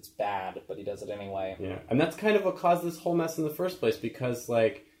knows that it's bad, but he does it anyway. Yeah, and that's kind of what caused this whole mess in the first place, because,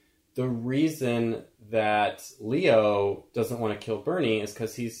 like, the reason that Leo doesn't want to kill Bernie is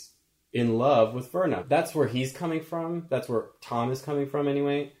because he's in love with Verna. That's where he's coming from. That's where Tom is coming from,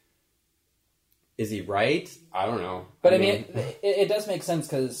 anyway. Is he right? I don't know. But, I mean, it does make sense,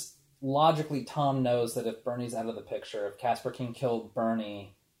 because logically, Tom knows that if Bernie's out of the picture, if Casper can kill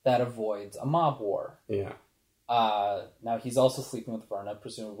Bernie, that avoids a mob war. Yeah. Now, he's also sleeping with Verna.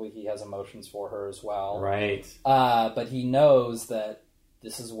 Presumably, he has emotions for her as well. Right. But he knows that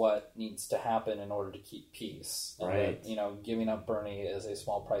this is what needs to happen in order to keep peace. And right. that, you know, giving up Bernie is a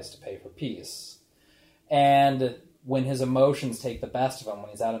small price to pay for peace. And when his emotions take the best of him, when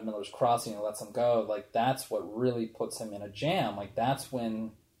he's out at Miller's Crossing and lets him go, like, that's what really puts him in a jam. Like, that's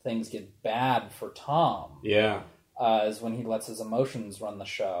when things get bad for Tom. Yeah. Is when he lets his emotions run the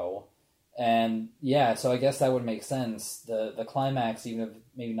show. And, yeah, so I guess that would make sense. The climax, even if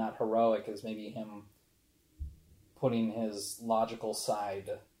maybe not heroic, is maybe him putting his logical side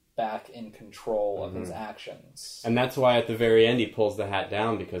back in control of his actions. And that's why at the very end he pulls the hat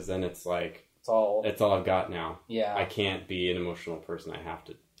down, because then it's like, it's all I've got now. Yeah. I can't be an emotional person. I have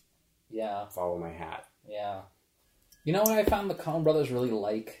to follow my hat. Yeah. You know what I found the Coen brothers really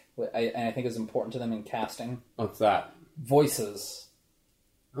like, and I think is important to them in casting? What's that? Voices.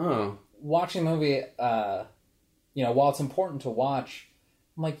 Oh. Watching the movie, while it's important to watch,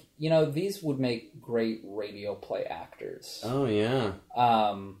 I'm like, these would make great radio play actors. Oh, yeah.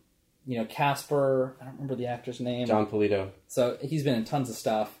 Casper, I don't remember the actor's name. John Polito. So he's been in tons of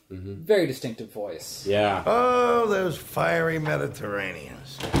stuff. Mm-hmm. Very distinctive voice. Yeah. Oh, those fiery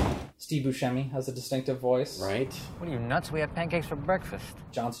Mediterraneans. Steve Buscemi has a distinctive voice. Right. What are you, nuts? We had pancakes for breakfast.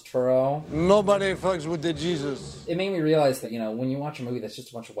 John Turturro. Nobody fucks with the Jesus. It made me realize that, when you watch a movie that's just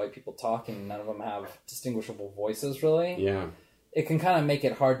a bunch of white people talking, none of them have distinguishable voices, really. Yeah. It can kind of make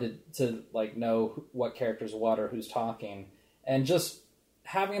it hard to know what character's what or who's talking. And just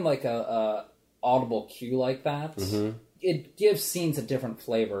having, a audible cue like that, it gives scenes a different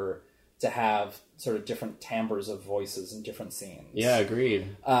flavor to have sort of different timbres of voices in different scenes. Yeah, agreed.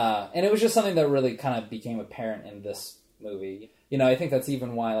 And it was just something that really kind of became apparent in this movie. I think that's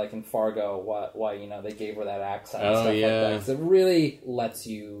even why, in Fargo, why they gave her that accent and stuff like that. 'Cause it really lets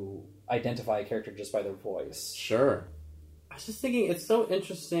you identify a character just by their voice. Sure. I was just thinking, it's so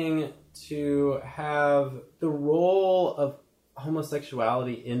interesting to have the role of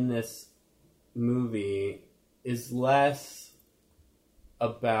homosexuality in this movie is less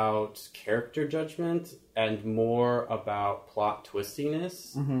about character judgment and more about plot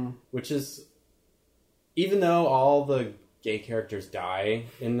twistiness, which is, even though all the gay characters die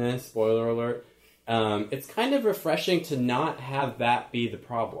in this, spoiler alert, it's kind of refreshing to not have that be the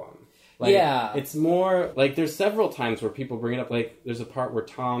problem. Like, Yeah. it's more like there's several times where people bring it up. Like there's a part where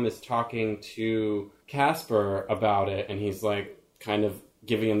Tom is talking to Casper about it, and he's like kind of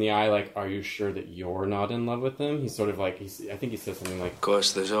giving him the eye, like, "Are you sure that you're not in love with him?" He's sort of like, I think he says something like, Of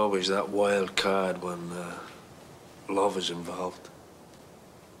course, there's always that wild card when love is involved.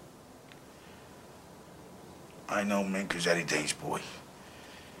 I know Mink is Eddie Dane's boy.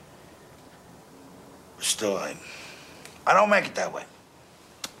 But still, I don't make it that way.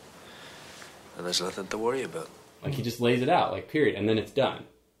 And there's nothing to worry about. Like he just lays it out, like period, and then it's done.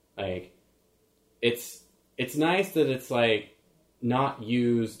 Like it's nice that it's like not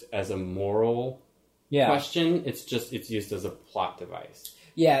used as a moral question. It's used as a plot device.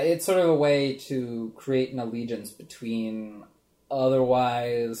 Yeah, it's sort of a way to create an allegiance between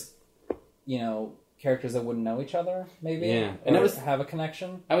otherwise, characters that wouldn't know each other, maybe. Yeah, and have a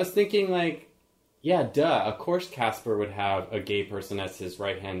connection. I was thinking like, yeah, duh. Of course, Casper would have a gay person as his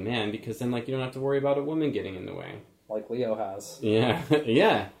right-hand man because then, like, you don't have to worry about a woman getting in the way, like Leo has. Yeah,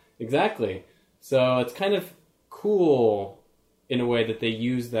 yeah, exactly. So it's kind of cool in a way that they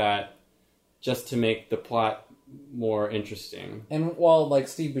use that just to make the plot more interesting. And while, like,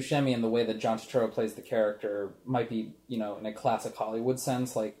 Steve Buscemi and the way that John Turturro plays the character might be, in a classic Hollywood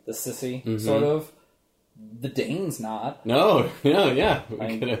sense, like the sissy sort of, the Dane's not. No, yeah.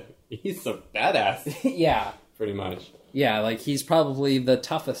 He's a badass. Yeah. Pretty much. Yeah, like, he's probably the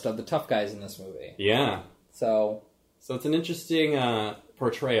toughest of the tough guys in this movie. Yeah. So it's an interesting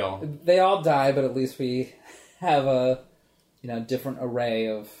portrayal. They all die, but at least we have a, different array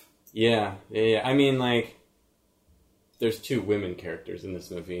of... Yeah. I mean, like, there's 2 women characters in this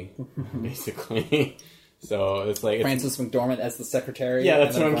movie, basically. So it's like... Frances McDormand as the secretary. Yeah,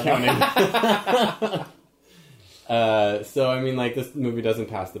 that's what I'm counting. So, I mean, like, this movie doesn't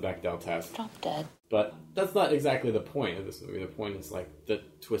pass the Bechdel test. Drop dead. But that's not exactly the point of this movie. The point is, like, the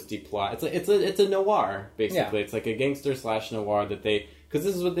twisty plot. It's a noir, basically. Yeah. It's like a gangster / noir that they... Because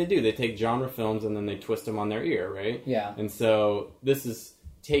this is what they do. They take genre films and then they twist them on their ear, right? Yeah. And so this is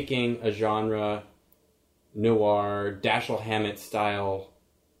taking a genre noir, Dashiell Hammett-style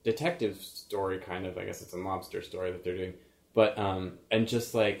detective story, kind of. I guess it's a mobster story that they're doing. But, and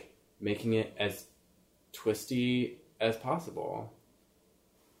just, like, making it as twisty as possible,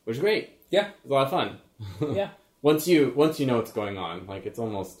 which is great. Yeah, it's a lot of fun. Yeah, once you know what's going on, like it's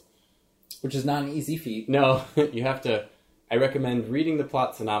almost, which is not an easy feat. No, you have to. I recommend reading the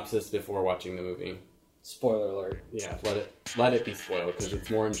plot synopsis before watching the movie. Spoiler alert. Yeah, let it be spoiled because it's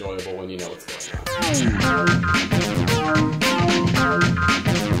more enjoyable when you know what's going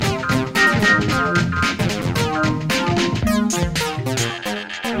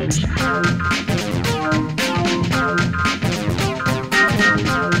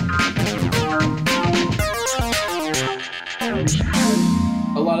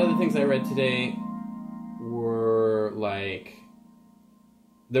A lot of the things I read today were like,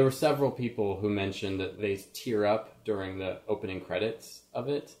 there were several people who mentioned that they tear up during the opening credits of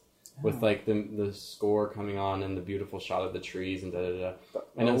it, with like the score coming on and the beautiful shot of the trees and da-da-da.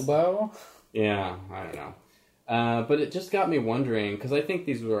 Oboe? Yeah, I don't know. But it just got me wondering, because I think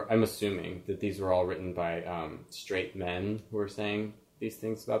I'm assuming that these were all written by straight men who were saying these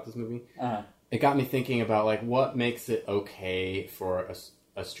things about this movie. Uh-huh. It got me thinking about, like, what makes it okay for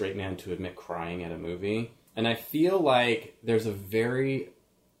a straight man to admit crying at a movie. And I feel like there's a very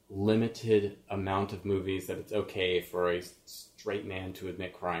limited amount of movies that it's okay for a straight man to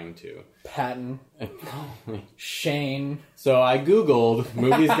admit crying to. Patton. Shane. So I Googled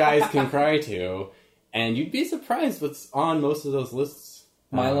movies guys can cry to, and you'd be surprised what's on most of those lists.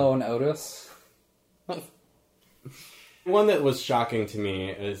 Milo and Otis. One that was shocking to me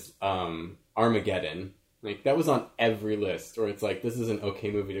is Armageddon. Like, that was on every list, where it's like, this is an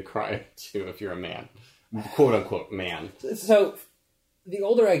okay movie to cry to if you're a man. Quote unquote man. So, the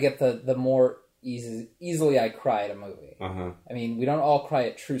older I get, the more easily I cry at a movie. Uh-huh. I mean, we don't all cry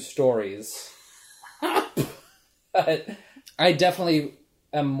at true stories. But I definitely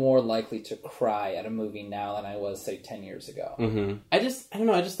am more likely to cry at a movie now than I was, say, 10 years ago. Mm-hmm. I don't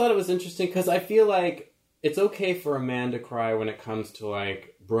know, I just thought it was interesting, because I feel like it's okay for a man to cry when it comes to,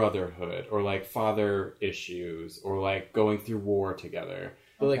 like, brotherhood, or, like, father issues, or, like, going through war together.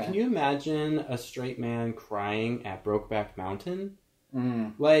 But, like, can you imagine a straight man crying at Brokeback Mountain?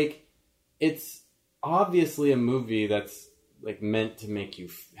 Mm. Like, it's obviously a movie that's, like, meant to make you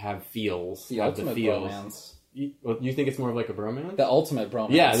have feels. The ultimate bromance. You think it's more of, like, a bromance? The ultimate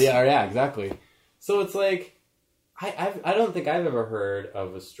bromance. Yeah, exactly. So it's like, I don't think I've ever heard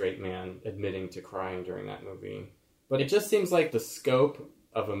of a straight man admitting to crying during that movie. But it just seems like the scope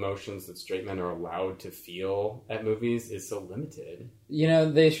of emotions that straight men are allowed to feel at movies is so limited. You know,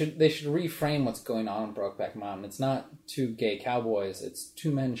 they should reframe what's going on in Brokeback Mountain. It's not two gay cowboys. It's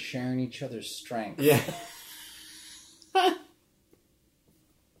two men sharing each other's strength. Yeah.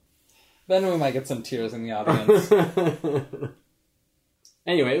 Then we might get some tears in the audience.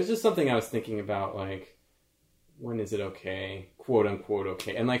 Anyway, it was just something I was thinking about, like, when is it okay? Quote unquote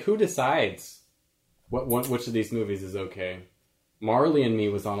okay. And like, who decides which of these movies is okay? Marley and Me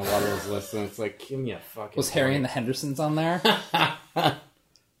was on a lot of those lists, and it's like, give me a fucking... Was Harry and the Hendersons on there? That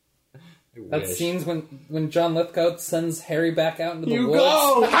scene's when John Lithgow sends Harry back out into the woods.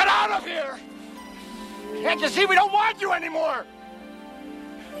 Go! Get out of here! Can't you see we don't want you anymore?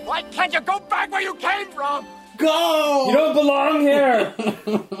 Why can't you go back where you came from? Go! You don't belong here!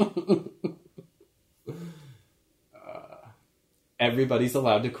 Everybody's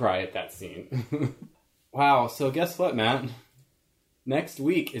allowed to cry at that scene. Wow, so guess what, Matt? Next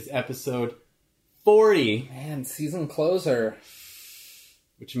week is episode 40. Man, season closer.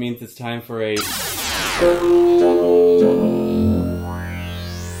 Which means it's time for a... The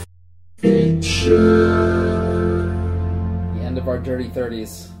end of our Dirty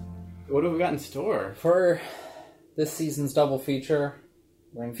 30s. What have we got in store? For this season's double feature,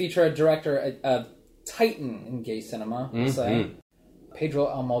 we're going to feature a director, a titan in gay cinema, we'll say. Pedro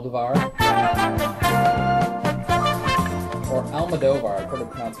Almodovar. Or Almodovar. I've heard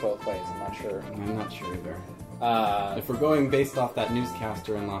it pronounced both ways. I'm not sure. I'm not sure either. If we're going based off that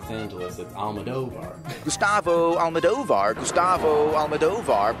newscaster in Los Angeles, it's Almodovar. Gustavo Almodovar. Gustavo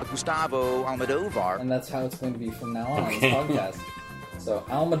Almodovar. Gustavo Almodovar. And that's how it's going to be from now on this podcast. So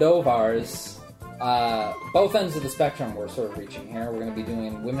Almodovar's both ends of the spectrum we're sort of reaching here. We're going to be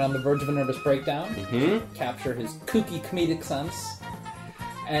doing Women on the Verge of a Nervous Breakdown. Capture his kooky comedic sense.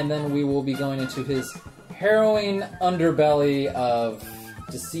 And then we will be going into his harrowing underbelly of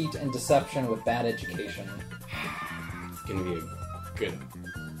deceit and deception with Bad Education. It's going to be a good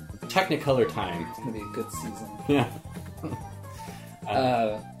Technicolor time. It's going to be a good season. Yeah.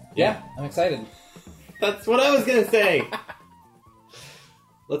 Yeah, I'm excited. That's what I was going to say.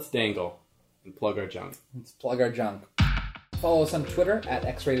 Let's dangle and plug our junk. Let's plug our junk. Follow us on Twitter at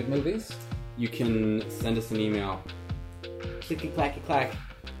XRatedMovies. You can send us an email. Clicky-clacky-clack.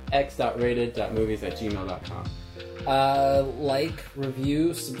 x.rated.movies@gmail.com. Like,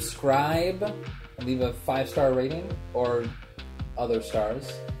 review, subscribe, leave a 5-star rating or other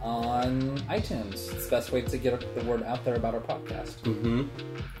stars on iTunes. It's the best way to get the word out there about our podcast.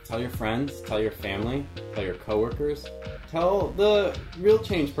 Tell your friends, tell your family, tell your coworkers, tell the real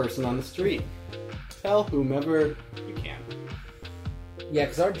change person on the street. Tell whomever you can. Yeah,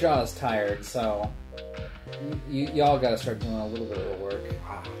 because our jaw is tired, so y'all gotta start doing a little bit of the work.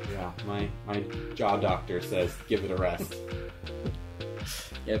 Yeah, my jaw doctor says give it a rest.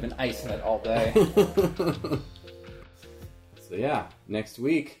 Yeah, I've been icing it all day. So yeah, next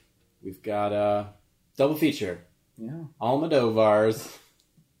week we've got a double feature. Yeah. Almodovar's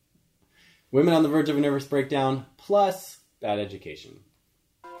Women on the Verge of a Nervous Breakdown plus Bad Education.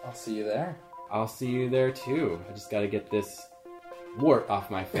 I'll see you there. I'll see you there too. I just gotta get this wart off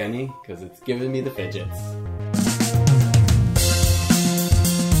my fanny because it's giving me the fidgets.